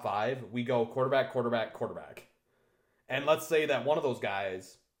the top 5, we go quarterback, quarterback, quarterback. And let's say that one of those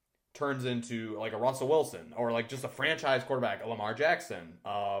guys turns into like a Russell Wilson or like just a franchise quarterback, a Lamar Jackson,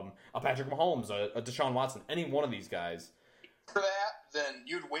 a Patrick Mahomes, a Deshaun Watson, any one of these guys. For that, then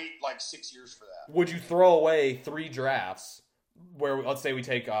you'd wait like 6 years for that. Would you throw away 3 drafts where, let's say we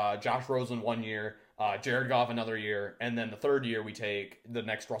take Josh Rosen 1 year, Jared Goff another year, and then the 3rd year we take the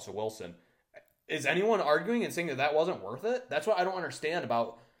next Russell Wilson? Is anyone arguing and saying that wasn't worth it? That's what I don't understand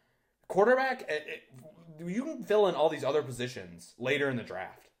about quarterback. You can fill in all these other positions later in the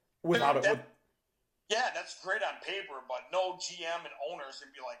draft without it. Yeah, that's great on paper, but no GM and owners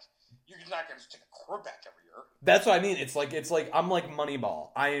would be like, you're not going to take a quarterback every year. That's what I mean. It's like I'm like Moneyball.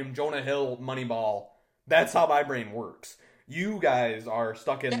 I am Jonah Hill Moneyball. That's how my brain works. You guys are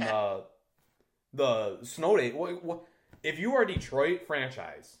stuck in the snow day. If you are a Detroit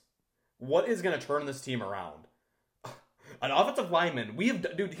franchise, what is going to turn this team around? An offensive lineman.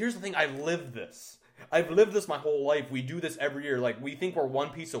 Dude, here's the thing. I've lived this my whole life. We do this every year. Like, we think we're one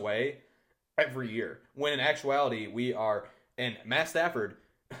piece away every year, when in actuality we are. And Matt Stafford,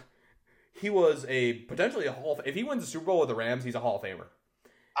 he was potentially a Hall of Famer. If he wins the Super Bowl with the Rams, he's a Hall of Famer.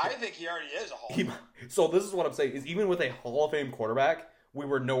 I think he already is a Hall of Famer. So this is what I'm saying, is even with a Hall of Fame quarterback, we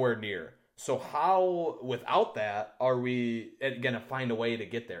were nowhere near. So how, without that, are we going to find a way to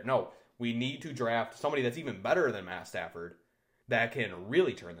get there? No, we need to draft somebody that's even better than Matt Stafford that can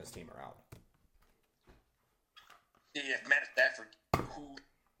really turn this team around. If Matt Stafford, who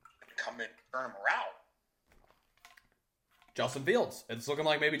come in and turn him around? Justin Fields. It's looking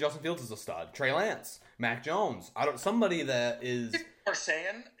like maybe Justin Fields is a stud. Trey Lance, Mac Jones. Somebody that is. People are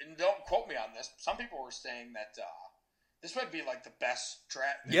saying, and don't quote me on this, but some people were saying that this might be like the best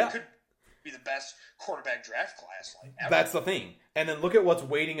draft. Yeah. It could be the best quarterback draft class ever. That's the thing. And then look at what's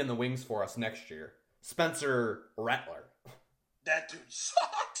waiting in the wings for us next year. Spencer Rattler. That dude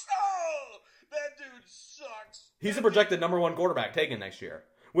sucks. Oh, that dude sucks. He's a projected number 1 quarterback taken next year.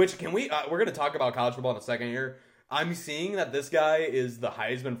 Which, can we? We're going to talk about college football in a second here. I'm seeing that this guy is the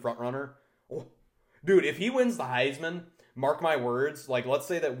Heisman frontrunner. Oh, dude, if he wins the Heisman, mark my words, like, let's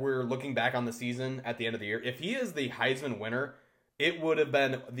say that we're looking back on the season at the end of the year. If he is the Heisman winner, it would have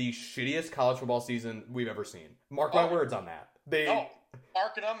been the shittiest college football season we've ever seen. Mark my words on that.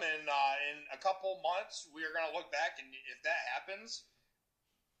 Marking them in a couple months, we are going to look back, and if that happens,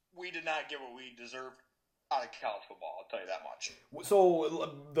 we did not get what we deserved out of college football, I'll tell you that much.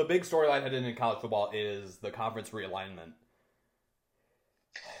 So, the big storyline headed into college football is the conference realignment.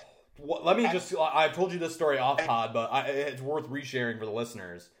 Let me just, I've told you this story off pod, but it's worth resharing for the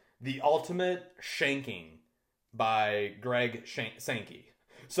listeners. The ultimate shanking by Greg Sankey.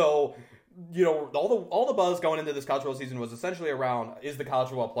 So, you know, all the buzz going into this college football season was essentially around, is the college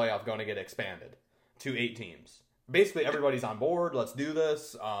football playoff going to get expanded to 8 teams? Basically, everybody's on board. Let's do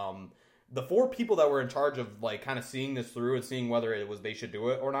this. The 4 people that were in charge of, like, kind of seeing this through and seeing whether they should do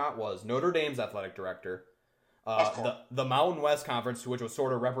it or not was Notre Dame's athletic director, the Mountain West Conference, which was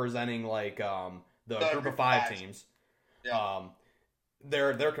sort of representing, like, the group of 5 teams. Yeah.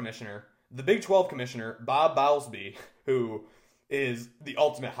 Their commissioner, the Big 12 commissioner, Bob Bowlesby, who is the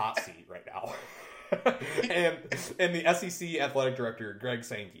ultimate hot seat right now, and the SEC athletic director, Greg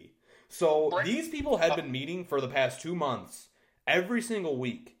Sankey. So these people had been meeting for the past 2 months, every single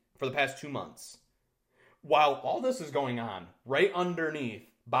week for the past 2 months. While all this is going on, right underneath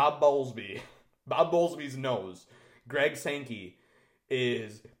Bob Bowlesby's nose, Greg Sankey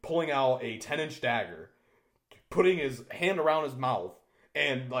is pulling out a 10-inch dagger, putting his hand around his mouth,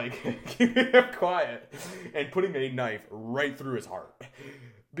 and, like, keeping him quiet, and putting a knife right through his heart.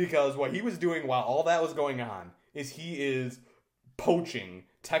 Because what he was doing while all that was going on is he is poaching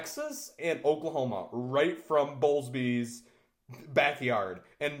Texas and Oklahoma right from Bowlesby's backyard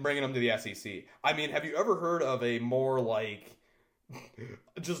and bringing them to the SEC. I mean, have you ever heard of a more, like,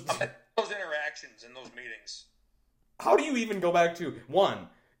 just those interactions in those meetings? How do you even go back to one?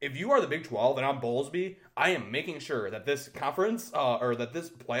 If you are the Big 12 and I'm Bowlesby, I am making sure that this conference or that this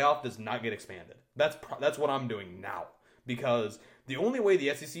playoff does not get expanded. That's what I'm doing now, because the only way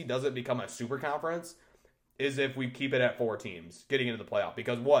the SEC doesn't become a super conference is if we keep it at 4 teams getting into the playoff.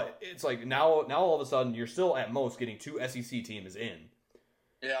 Because it's like now all of a sudden you're still at most getting 2 SEC teams in.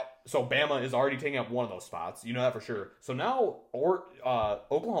 Yeah. So Bama is already taking up one of those spots. You know that for sure. So now,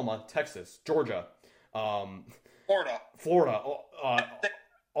 Oklahoma, Texas, Georgia, Florida,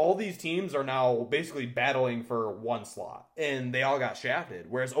 all these teams are now basically battling for one slot, and they all got shafted.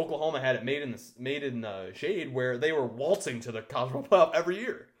 Whereas Oklahoma had it made in the shade, where they were waltzing to the college football playoff every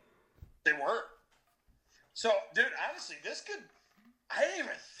year. They were. So, dude, honestly, this could. I didn't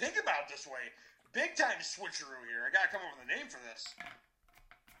even think about it this way. Big time switcheroo here. I gotta come up with a name for this.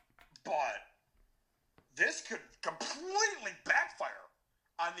 But this could completely backfire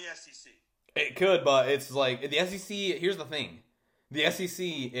on the SEC. It could, but it's like the SEC. Here's the thing: the SEC,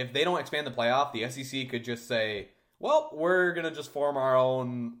 if they don't expand the playoff, the SEC could just say, "Well, we're gonna just form our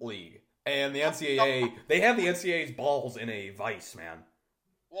own league." And the NCAA, they have the NCAA's balls in a vice, man.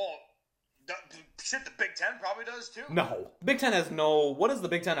 Well, the Big Ten probably does too. No, Big Ten has no. What does the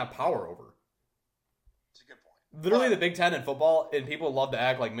Big Ten have power over? That's a good point. Literally, the Big Ten in football, and people love to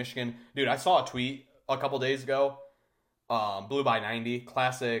act like Michigan. Dude, I saw a tweet a couple days ago. Blue by 90,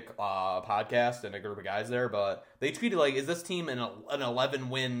 classic podcast, and a group of guys there, but they tweeted like, "Is this team an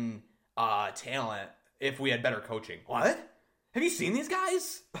 11-win talent if we had better coaching?" What? Have you seen these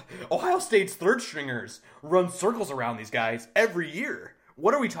guys? Ohio State's third stringers run circles around these guys every year.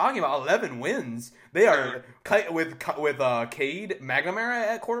 What are we talking about? 11 wins. They are with Cade McNamara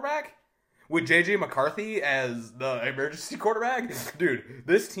at quarterback, with JJ McCarthy as the emergency quarterback. Dude,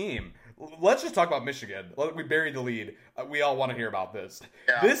 this team. Let's just talk about Michigan. We buried the lead. We all want to hear about this.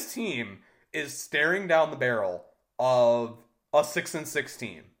 Yeah. This team is staring down the barrel of a 6-6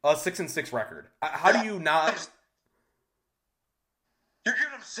 team, a 6-6 record. How do you not? You're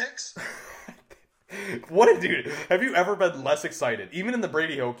giving them 6. What a dude! Have you ever been less excited, even in the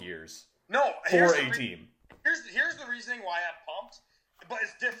Brady Hoke years? No, for a team. Here's the reasoning why I'm pumped, but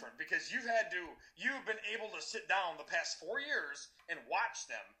it's different because you've been able to sit down the past 4 years and watch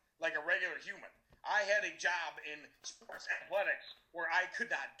them like a regular human. I had a job in sports athletics where I could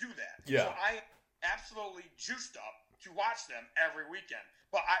not do that. Yeah. So I absolutely juiced up to watch them every weekend.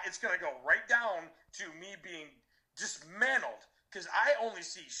 But it's going to go right down to me being dismantled because I only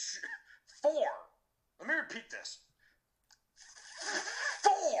see 4. Let me repeat this.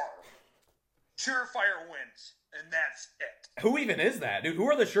 4 surefire wins, and that's it. Who even is that, dude? Who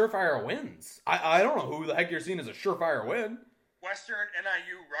are the surefire wins? I don't know who the heck you're seeing as a surefire win. Western,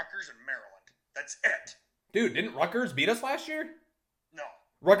 NIU, Rutgers, and Maryland. That's it. Dude, didn't Rutgers beat us last year? No.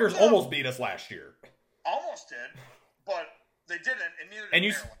 Rutgers almost beat us last year. Almost did, but they didn't, and neither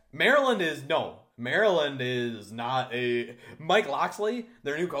did Maryland. Maryland is not a... Mike Locksley,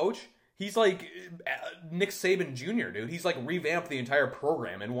 their new coach, he's like Nick Saban Jr., dude. He's like revamped the entire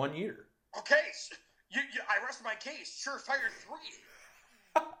program in 1 year. Okay, so I rest my case. Surefire 3.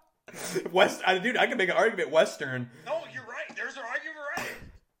 Dude, I can make an argument. Western. No, you're right. There's an argument, right?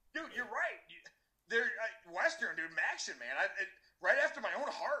 Dude, you're right. Western, dude, Maction, man. Right after my own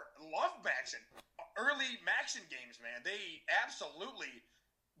heart. Love Maction. Early Maction games, man. They absolutely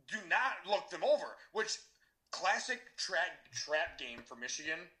do not look them over. Which, classic trap game for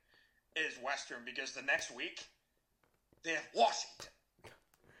Michigan is Western because the next week they have Washington.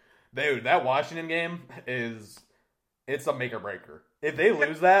 Dude, that Washington game it's a make or breaker. If they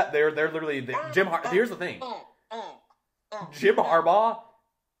lose that, they're literally here's the thing. Jim Harbaugh,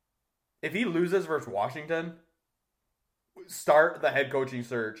 if he loses versus Washington, start the head coaching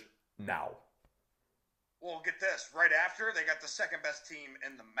search now. Well, get this. Right after, they got the second best team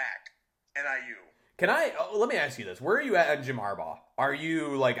in the MAC, NIU. Let me ask you this. Where are you at Jim Harbaugh? Are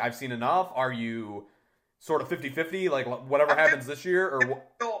you like, I've seen enough? Are you sort of 50-50, like whatever happens this year? Or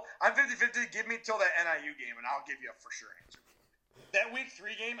I'm 50-50. Give me till that NIU game, and I'll give you a for sure answer. That week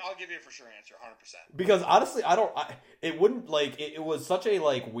 3 game, I'll give you a for sure answer, 100%. Because honestly, it was such a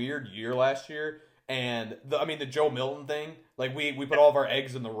like weird year last year, and the Joe Milton thing, like we put all of our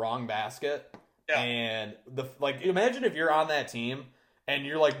eggs in the wrong basket, and imagine if you're on that team and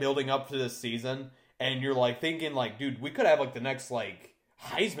you're like building up to this season, and you're like thinking like, dude, we could have like the next like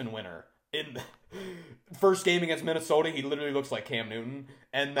Heisman winner in the first game against Minnesota. He literally looks like Cam Newton,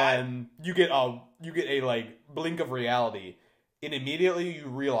 and then you get a like blink of reality. And immediately you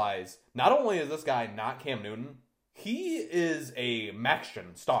realize, not only is this guy not Cam Newton, he is a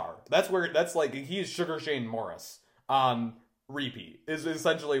Maction star. That's like, he is Sugar Shane Morris on repeat, is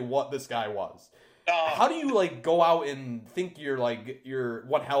essentially what this guy was. How do you like go out and think you're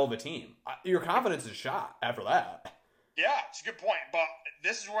one hell of a team? Your confidence is shot after that. Yeah, it's a good point. But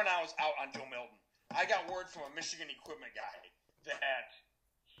this is when I was out on Joe Milton. I got word from a Michigan equipment guy that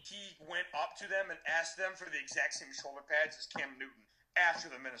he went up to them and asked them for the exact same shoulder pads as Cam Newton after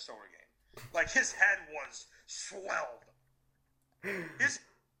the Minnesota game. Like, his head was swelled. His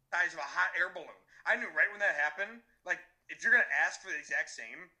size of a hot air balloon. I knew right when that happened, like, if you're going to ask for the exact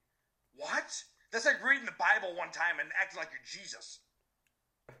same, what? That's like reading the Bible one time and acting like you're Jesus.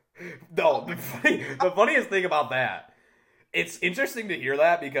 No, the funniest thing about that, it's interesting to hear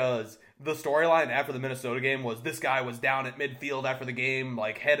that because the storyline after the Minnesota game was this guy was down at midfield after the game,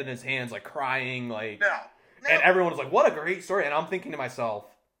 like, head in his hands, like, crying, like... No. And everyone was like, what a great story. And I'm thinking to myself,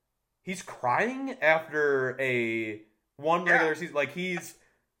 he's crying after one regular season. Like,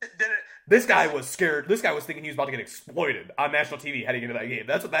 this guy was scared. This guy was thinking he was about to get exploited on national TV heading into that game.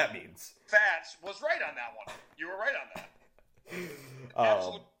 That's what that means. Fats was right on that one. You were right on that.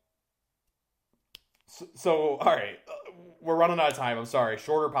 Absolutely. So, all right. We're running out of time. I'm sorry.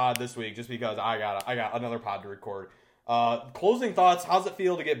 Shorter pod this week just because I got another pod to record. Closing thoughts. How's it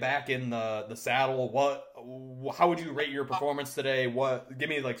feel to get back in the saddle? How would you rate your performance today? Give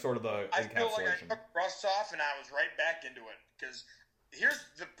me like sort of the encapsulation. I feel like I took rust off and I was right back into it because here's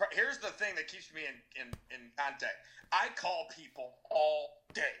the thing that keeps me in contact. I call people all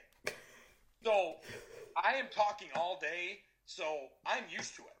day, so I am talking all day, so I'm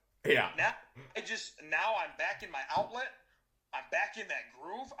used to it. Yeah. Now I'm back in my outlet. I'm back in that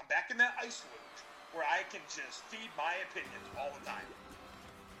groove. I'm back in that ice luge where I can just feed my opinions all the time.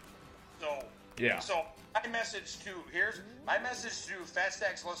 So yeah. So my message to Fat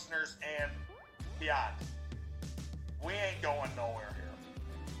Stacks listeners and beyond. We ain't going nowhere here.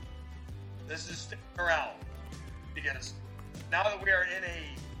 This is sticking around because now that we are in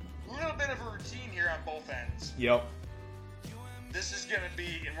a little bit of a routine here on both ends. Yep. This is gonna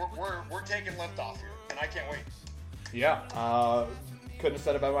be, and we're taking lift off here, and I can't wait. Yeah. Couldn't have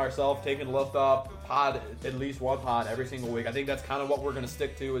said it by myself. Taking a lift off, at least one pod every single week. I think that's kind of what we're gonna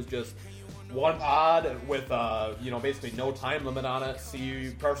stick to is just one pod with basically no time limit on it.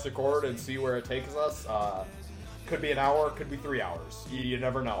 Press record and see where it takes us. Could be an hour, could be 3 hours. You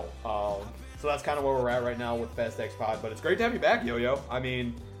never know. So that's kind of where we're at right now with Fast X Pod. But it's great to have you back, Yo-Yo. I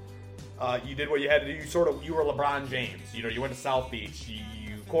mean, you did what you had to do. You were LeBron James. You went to South Beach.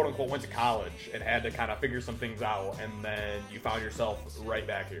 You quote unquote went to college and had to kind of figure some things out, and then you found yourself right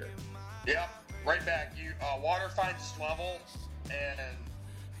back here. Yep, right back. Water finds its level, and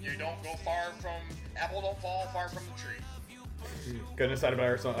you don't go far from apple. Don't fall far from the tree. Couldn't have said it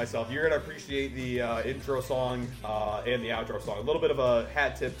better myself. You're gonna appreciate the intro song and the outro song. A little bit of a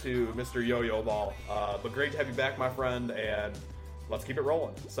hat tip to Mr. Yo-Yo Ball, but great to have you back, my friend. And let's keep it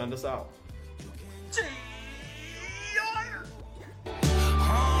rolling. Send us out. See you later.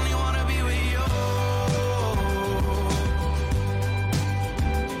 Only wanna be with you.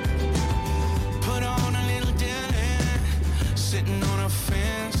 Put on a little dinner, sitting on a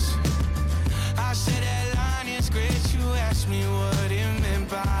fence. I said that line is great. You asked me what it meant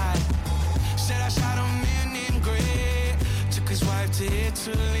by. Said I shot him in gray. Took his wife to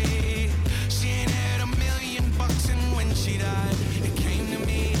Italy. She ain't had $1 million, and when she died, it came to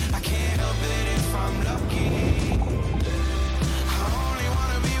me. I can't help it if I'm lucky. I only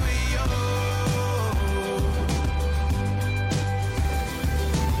wanna be with you.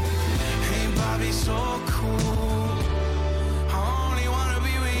 Hey, Bobby, so cool. I only wanna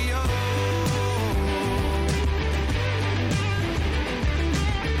be with you.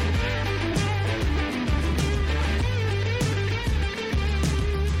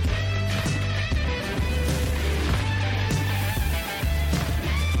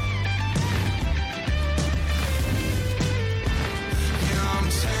 Yeah, I'm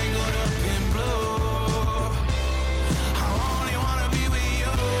tangled up in blue. I only wanna be with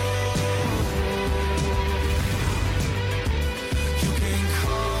you. You can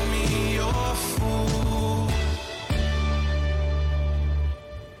call me your fool.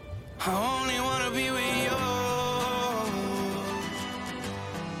 I only wanna be with you.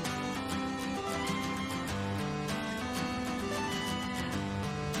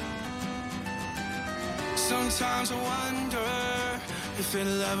 Sometimes I wonder if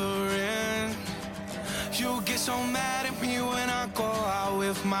it'll ever end. You get so mad at me when I go out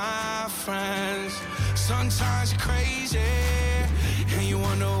with my friends. Sometimes you're crazy and you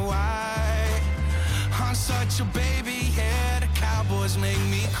wonder why. I'm such a baby, yeah, the Cowboys make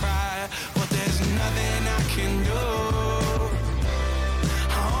me cry. But there's nothing I can do.